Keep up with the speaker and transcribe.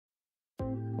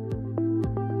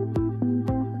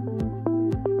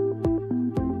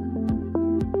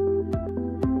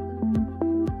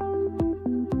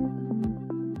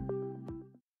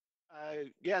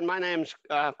again, my name's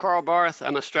Carl Barth.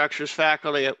 I'm a structures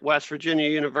faculty at West Virginia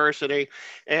University,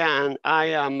 and I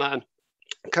am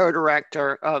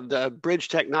co-director of the Bridge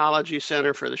Technology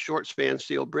Center for the Short Span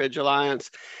Steel Bridge Alliance.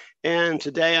 And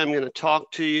today I'm going to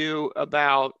talk to you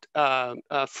about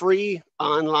a free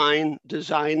online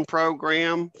design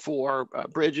program for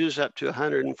bridges up to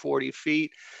 140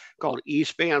 feet called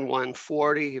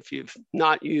eSPAN140. If you've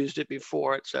not used it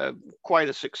before, it's quite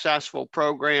a successful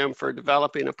program for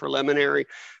developing a preliminary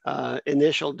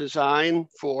initial design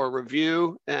for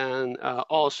review, and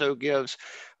also gives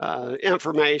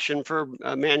information for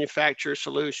manufacturer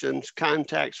solutions,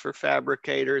 contacts for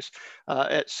fabricators,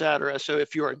 etc. So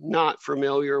if you're not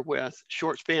familiar with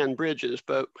short span bridges,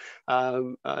 but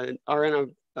are in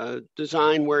a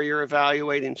design where you're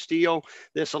evaluating steel,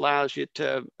 this allows you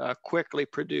to quickly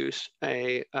produce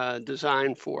a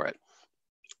design for it.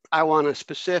 I want to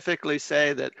specifically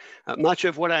say that much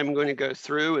of what I'm going to go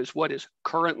through is what is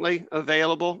currently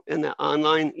available in the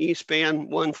online eSPAN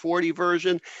 140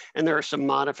 version, and there are some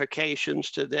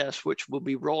modifications to this which will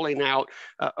be rolling out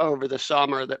over the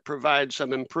summer that provide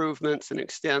some improvements and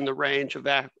extend the range of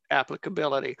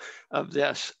applicability of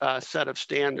this set of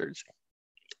standards.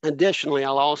 Additionally,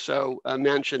 I'll also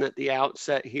mention at the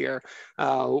outset here,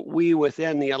 we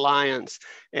within the Alliance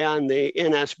and the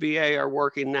NSBA are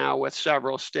working now with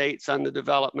several states on the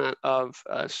development of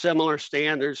similar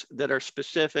standards that are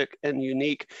specific and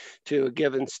unique to a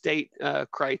given state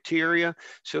criteria.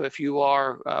 So if you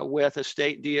are with a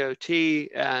state DOT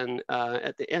and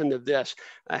at the end of this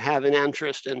have an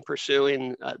interest in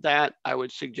pursuing that, I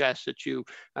would suggest that you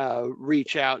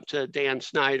reach out to Dan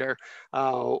Snyder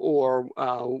or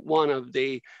one of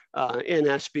the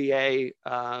NSBA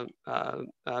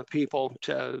people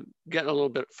to get a little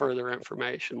bit further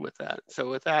information with that. So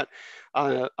with that,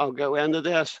 I'll go into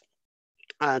this.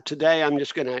 Today, I'm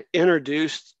just going to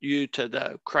introduce you to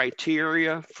the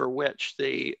criteria for which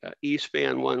the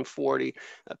eSPAN 140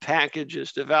 package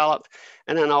is developed,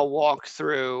 and then I'll walk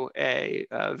through a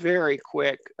very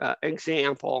quick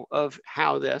example of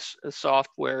how this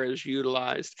software is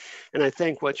utilized. And I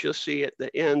think what you'll see at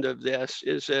the end of this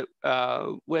is that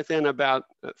within about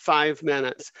 5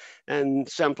 minutes, and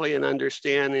simply an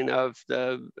understanding of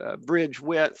the bridge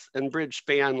width and bridge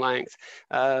span length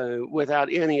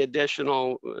without any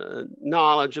additional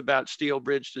knowledge about steel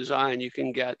bridge design, you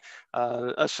can get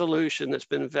a solution that's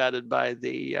been vetted by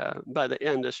the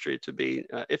industry to be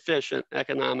efficient,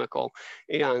 economical,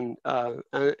 and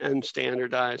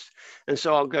standardized. And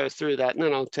so I'll go through that, and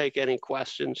then I'll take any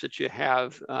questions that you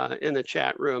have in the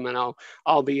chat room, and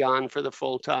I'll be on for the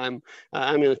full time.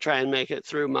 I'm going to try and make it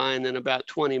through mine in about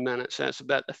 20 minutes. That's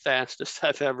about the fastest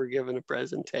I've ever given a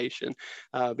presentation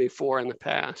before in the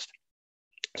past.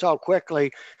 So I'll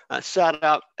quickly set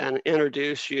up and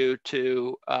introduce you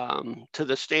to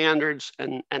the standards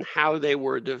and how they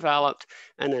were developed.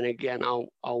 And then again, I'll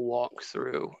walk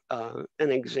through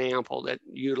an example that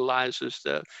utilizes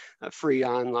the free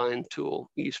online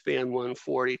tool, eSPAN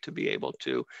 140, to be able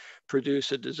to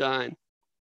produce a design.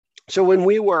 So when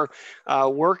we were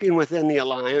working within the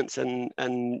Alliance, and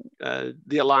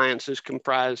the Alliance is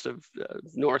comprised of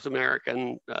North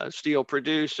American steel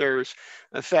producers,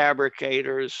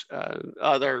 fabricators,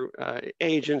 other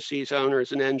agencies,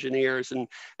 owners, and engineers, and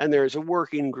there's a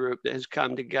working group that has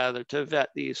come together to vet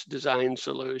these design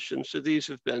solutions. So these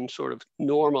have been sort of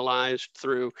normalized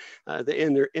through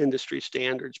the industry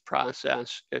standards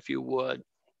process, if you would.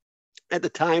 At the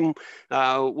time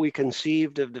we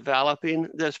conceived of developing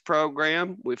this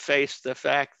program, we faced the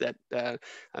fact that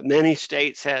many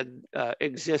states had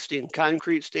existing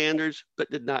concrete standards, but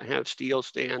did not have steel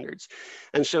standards.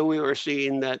 And so we were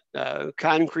seeing that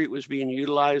concrete was being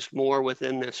utilized more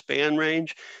within the span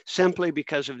range, simply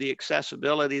because of the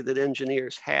accessibility that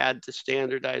engineers had to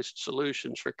standardized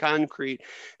solutions for concrete.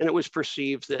 And it was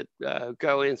perceived that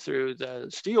going through the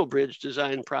steel bridge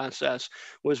design process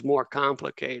was more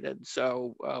complicated. So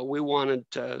we wanted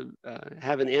to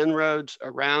have an inroads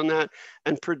around that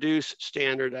and produce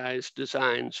standardized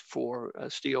designs for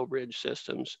steel bridge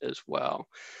systems as well.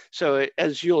 So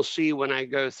as you'll see when I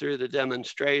go through the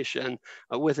demonstration,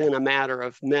 within a matter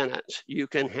of minutes, you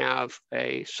can have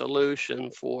a solution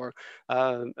for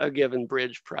a given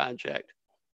bridge project.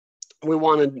 We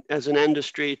wanted, as an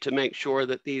industry, to make sure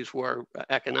that these were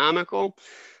economical,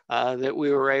 that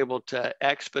we were able to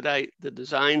expedite the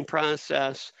design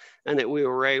process, and that we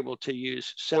were able to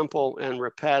use simple and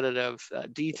repetitive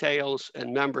details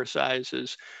and member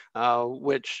sizes,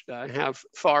 which have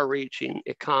far-reaching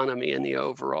economy in the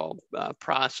overall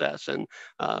process and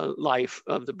life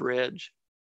of the bridge.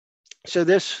 So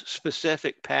this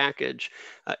specific package,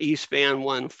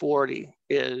 eSPAN140,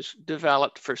 is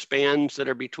developed for spans that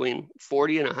are between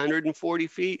 40 and 140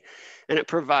 feet, and it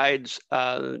provides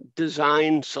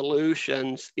design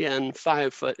solutions in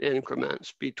 5-foot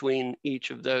increments between each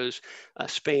of those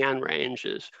span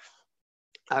ranges.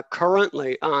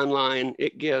 Currently online,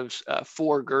 it gives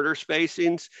 4 girder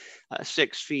spacings,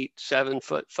 6 feet,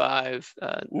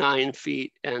 7'5", 9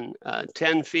 feet, and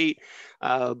 10 feet.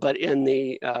 But in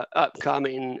the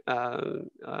upcoming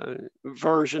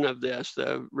version of this,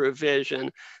 the revision,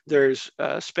 there's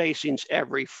spacings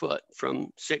every foot from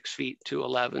 6 feet to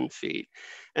 11 feet.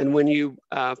 And when you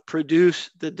produce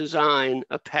the design,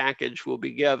 a package will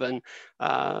be given.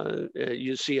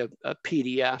 You see a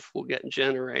PDF will get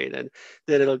generated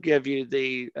that it'll give you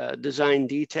the design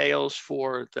details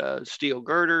for the steel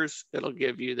girders. It'll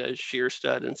give you the shear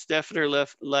stud and stiffener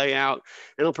lift layout.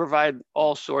 And it'll provide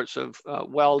all sorts of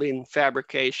welding,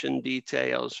 fabrication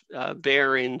details,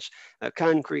 bearings,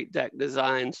 concrete deck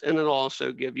designs, and it'll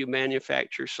also give you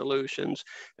manufacturer solutions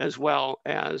as well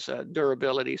as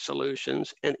durability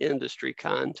solutions and industry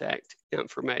contact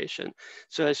information.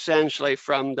 So essentially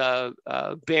from the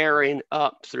bearing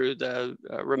up through the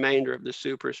remainder of the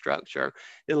superstructure,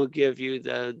 it'll give you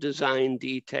the design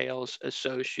details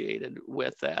associated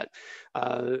with that.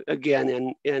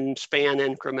 Again, in span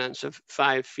increments of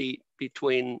 5 feet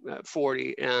between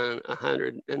 40 and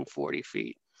 140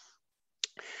 feet.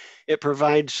 It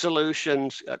provides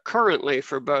solutions currently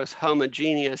for both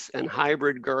homogeneous and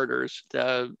hybrid girders.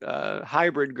 The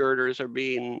hybrid girders are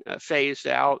being phased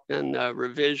out in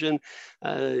revision.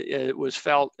 It was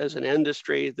felt as an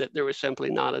industry that there was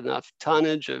simply not enough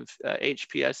tonnage of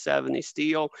HPS 70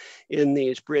 steel in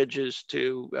these bridges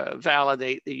to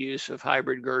validate the use of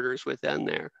hybrid girders within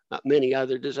there. Many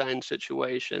other design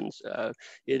situations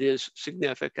it is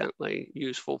significantly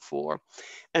useful for.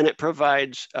 And it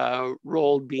provides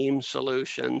rolled beam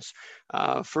solutions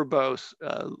for both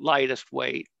lightest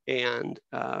weight and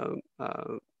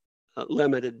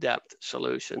limited depth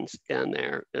solutions in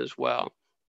there as well.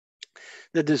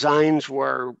 The designs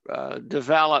were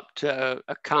developed to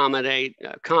accommodate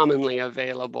commonly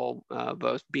available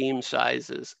both beam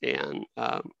sizes and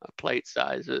plate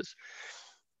sizes.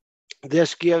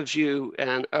 This gives you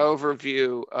an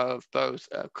overview of both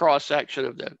a cross-section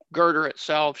of the girder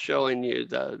itself, showing you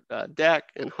the deck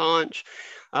and haunch,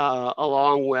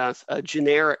 along with a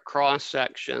generic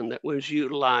cross-section that was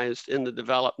utilized in the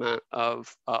development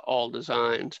of all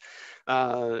designs.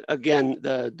 Again,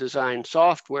 the design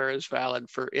software is valid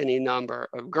for any number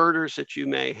of girders that you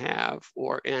may have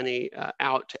or any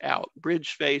out-to-out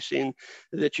bridge spacing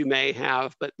that you may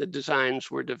have, but the designs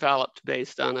were developed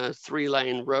based on a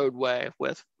 3-lane roadway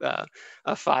with a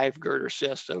 5-girder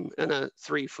system and a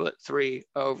 3'3"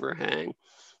 overhang.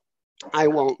 I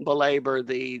won't belabor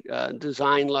the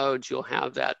design loads. You'll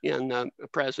have that in the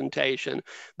presentation,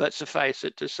 but suffice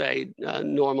it to say,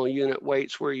 normal unit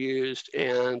weights were used,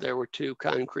 and there were 2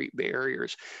 concrete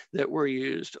barriers that were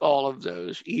used, all of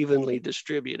those evenly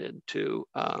distributed to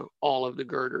all of the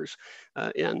girders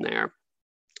in there,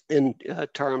 in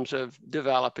terms of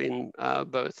developing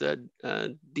both the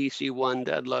DC1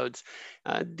 dead loads,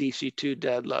 DC2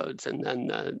 dead loads, and then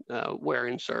the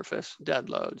wearing surface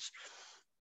dead loads.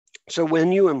 So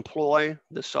when you employ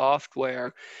the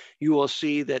software, you will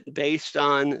see that based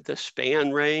on the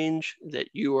span range that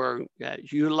you are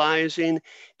utilizing,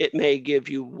 it may give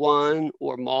you one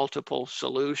or multiple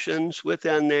solutions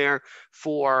within there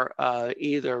for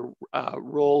either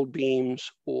rolled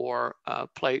beams or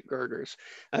plate girders.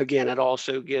 Again, it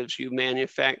also gives you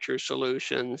manufacturer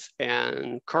solutions,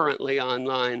 and currently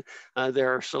online,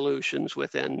 there are solutions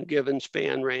within given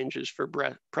span ranges for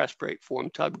press brake form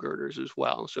tub girders as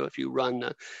well. So if you run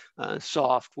the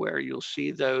software, you'll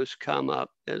see those come up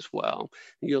as well.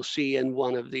 You'll see in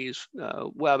one of these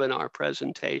webinar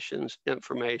presentations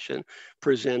information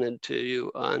presented to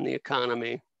you on the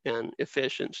economy and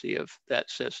efficiency of that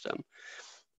system.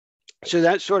 So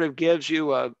that sort of gives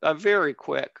you a very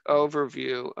quick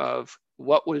overview of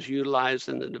what was utilized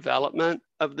in the development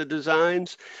of the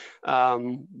designs.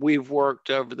 We've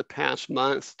worked over the past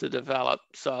month to develop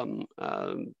some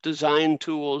design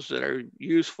tools that are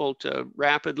useful to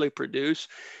rapidly produce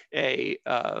a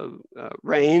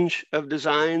range of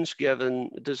designs given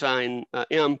design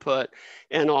input,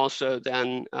 and also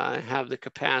then have the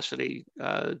capacity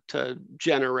to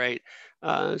generate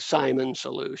Simon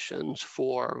solutions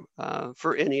for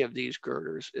any of these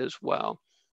girders as well.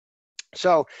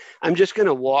 So I'm just going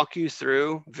to walk you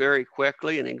through very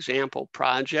quickly an example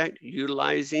project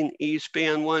utilizing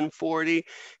eSPAN140.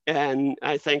 And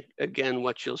I think, again,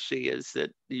 what you'll see is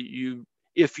that you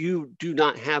If you do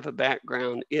not have a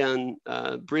background in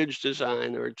bridge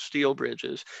design or steel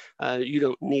bridges, you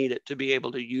don't need it to be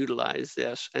able to utilize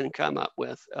this and come up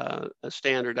with a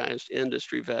standardized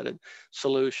industry vetted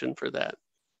solution for that.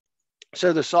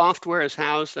 So the software is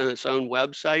housed on its own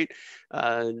website,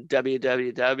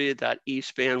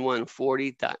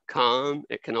 www.eSPAN140.com.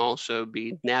 It can also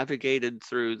be navigated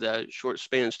through the Short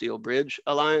Span Steel Bridge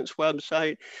Alliance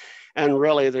website. And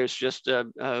really, there's just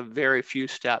a very few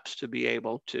steps to be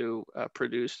able to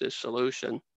produce this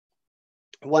solution.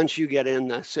 Once you get in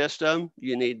the system,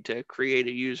 you need to create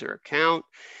a user account.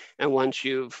 And once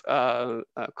you've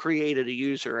created a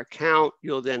user account,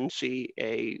 you'll then see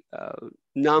a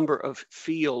number of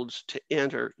fields to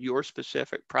enter your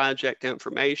specific project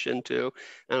information to,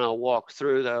 and I'll walk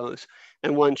through those.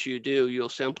 And once you do, you'll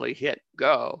simply hit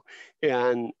go.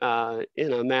 And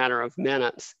in a matter of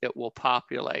minutes, it will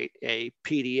populate a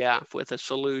PDF with a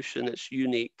solution that's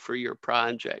unique for your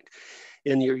project.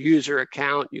 In your user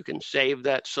account, you can save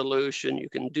that solution, you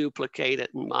can duplicate it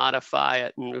and modify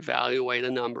it and evaluate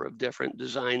a number of different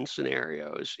design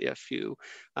scenarios if you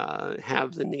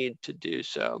have the need to do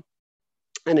so.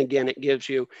 And again, it gives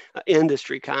you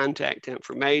industry contact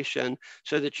information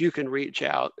so that you can reach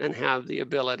out and have the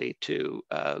ability to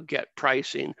get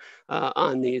pricing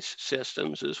on these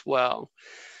systems as well.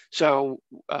 So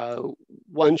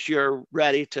once you're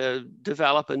ready to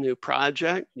develop a new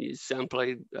project, you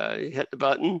simply hit the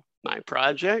button, My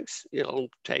Projects. It'll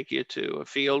take you to a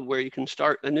field where you can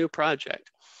start a new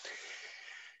project.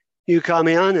 You come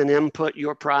in and input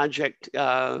your project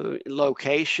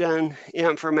location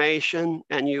information,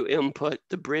 and you input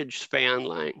the bridge span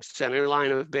length, center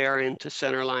line of bearing to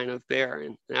center line of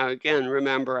bearing. Now, again,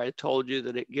 remember I told you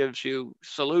that it gives you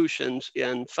solutions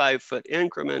in 5-foot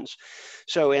increments.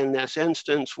 So in this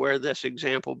instance where this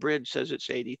example bridge says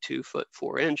it's 82 foot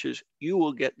 4 inches, you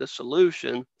will get the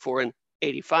solution for an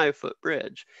 85-foot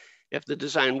bridge. If the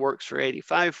design works for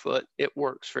 85 foot, it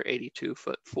works for 82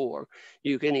 foot 4.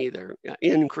 You can either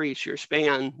increase your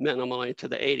span minimally to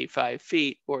the 85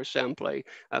 feet or simply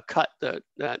cut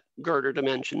that girder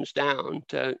dimensions down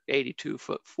to 82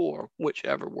 foot 4,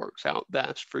 whichever works out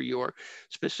best for your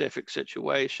specific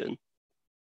situation.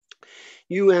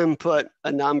 You input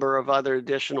a number of other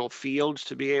additional fields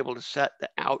to be able to set the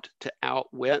out-to-out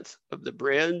width of the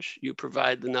bridge. You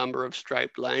provide the number of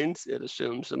striped lanes. It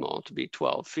assumes them all to be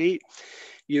 12 feet.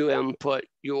 You input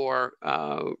your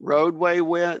roadway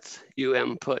width. You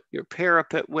input your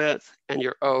parapet width and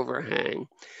your overhang.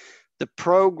 The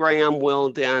program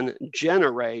will then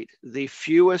generate the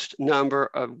fewest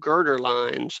number of girder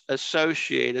lines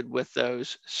associated with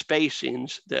those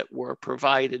spacings that were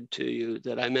provided to you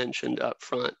that I mentioned up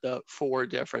front, the 4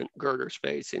 different girder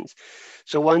spacings.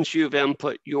 So once you've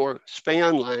input your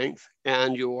span length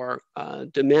and your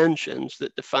dimensions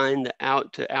that define the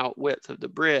out-to-out width of the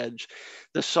bridge,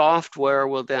 the software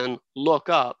will then look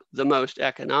up the most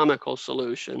economical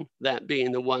solution, that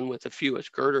being the one with the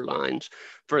fewest girder lines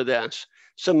for this.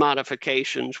 Some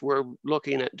modifications we're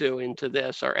looking at doing to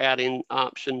this are adding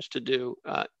options to do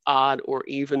odd or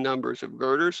even numbers of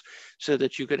girders so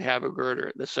that you could have a girder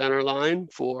at the center line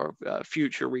for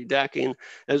future redecking,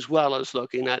 as well as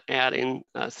looking at adding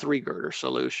 3 girder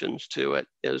solutions to it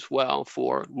as well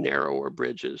for narrower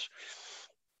bridges.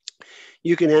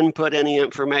 You can input any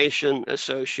information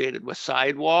associated with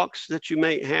sidewalks that you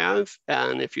may have.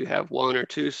 And if you have 1 or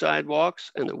 2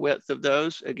 sidewalks and the width of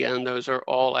those, again, those are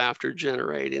all after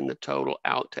generating the total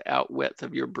out-to-out width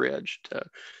of your bridge to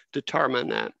determine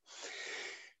that.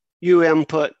 You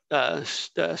input the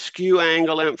skew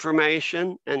angle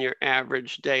information and your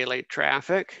average daily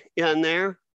traffic in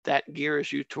there. That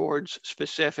gears you towards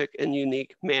specific and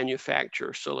unique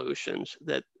manufacturer solutions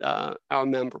that our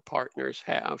member partners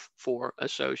have for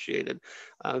associated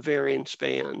varying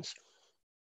spans.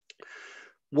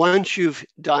 Once you've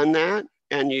done that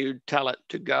and you tell it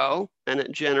to go and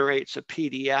it generates a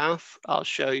PDF, I'll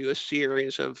show you a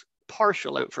series of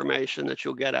partial information that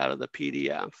you'll get out of the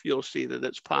PDF. You'll see that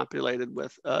it's populated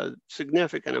with a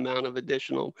significant amount of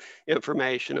additional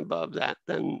information above that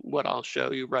than what I'll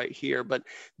show you right here. But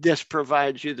this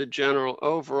provides you the general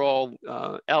overall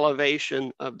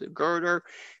elevation of the girder,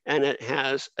 and it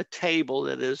has a table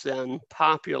that is then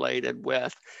populated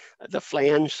with the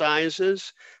flange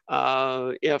sizes,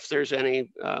 if there's any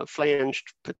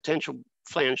potential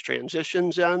flange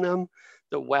transitions on them,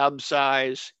 the web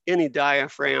size, any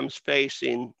diaphragm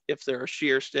spacing, if there are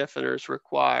shear stiffeners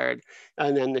required,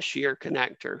 and then the shear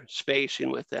connector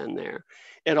spacing within there.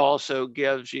 It also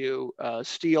gives you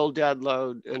steel dead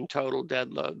load and total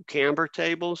dead load camber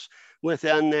tables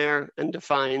within there and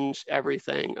defines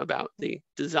everything about the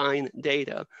design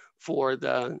data for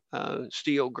the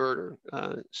steel girder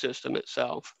system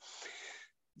itself.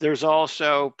 There's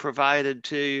also provided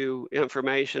to you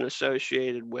information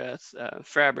associated with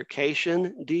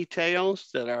fabrication details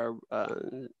that are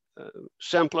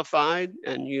simplified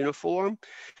and uniform.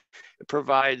 It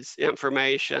provides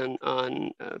information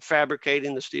on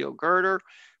fabricating the steel girder,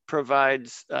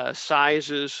 provides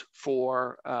sizes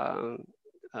for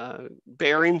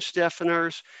bearing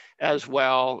stiffeners, as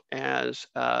well as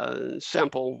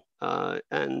simple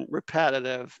and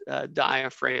repetitive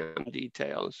diaphragm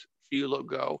details. If you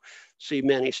go see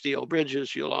many steel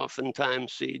bridges, you'll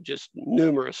oftentimes see just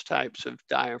numerous types of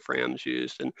diaphragms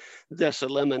used, and this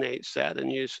eliminates that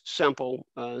and use simple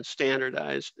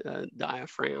standardized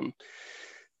diaphragm.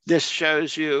 This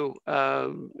shows you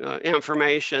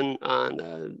information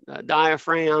on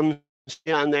diaphragms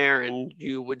on there, and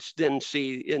you would then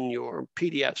see in your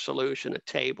PDF solution a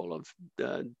table of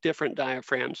different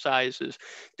diaphragm sizes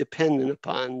depending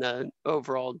upon the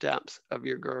overall depth of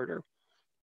your girder.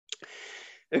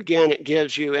 Again, it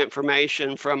gives you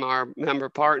information from our member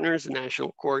partners, the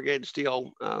National Corrugated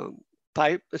Steel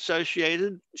Pipe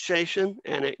Association,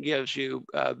 and it gives you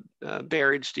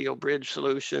buried steel bridge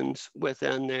solutions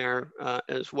within there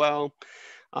as well.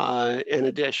 In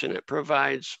addition, it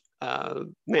provides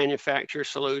manufacturer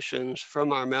solutions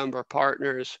from our member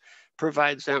partners,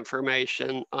 provides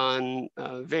information on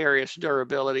various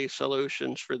durability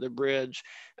solutions for the bridge,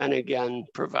 and again,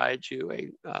 provides you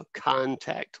a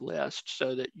contact list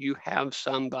so that you have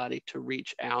somebody to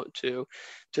reach out to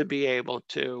be able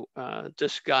to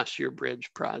discuss your bridge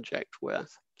project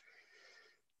with.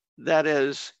 That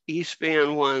is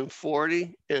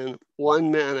eSPAN140 in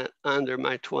 1 minute under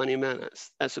my 20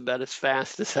 minutes. That's about as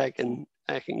fast as I can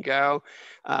go.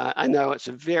 I know it's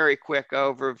a very quick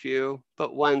overview,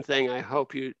 but one thing I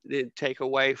hope you did take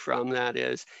away from that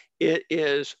is it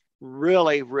is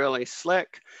really, really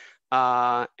slick,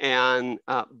 but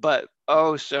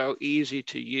oh so easy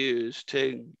to use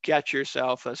to get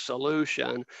yourself a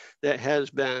solution that has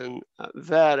been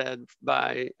vetted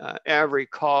by every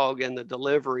cog in the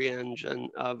delivery engine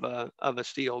of a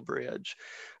steel bridge.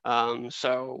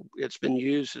 So it's been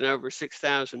used in over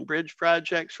 6,000 bridge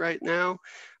projects right now.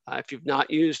 If you've not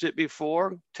used it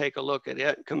before, take a look at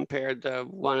it compared to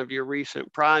one of your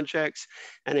recent projects.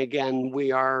 And again,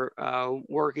 we are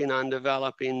working on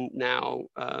developing now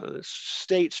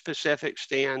state-specific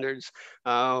standards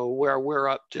where we're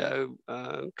up to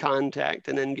contact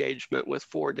and engagement with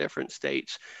 4 different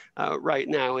states right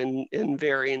now in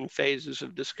varying phases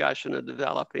of discussion of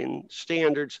developing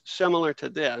standards similar to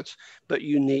this, but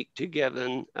unique to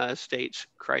given states'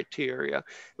 criteria.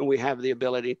 And we have the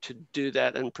ability to do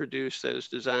that and produce those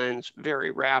designs very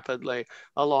rapidly,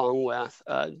 along with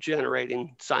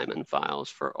generating Simon files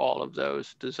for all of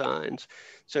those designs.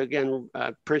 So again, I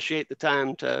appreciate the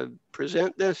time to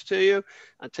present this to you.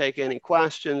 I'll take any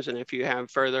questions, and if you have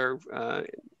further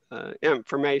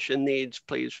information needs,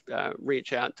 please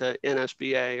reach out to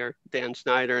NSBA or Dan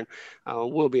Snyder, and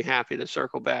we'll be happy to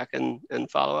circle back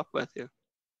and follow up with you.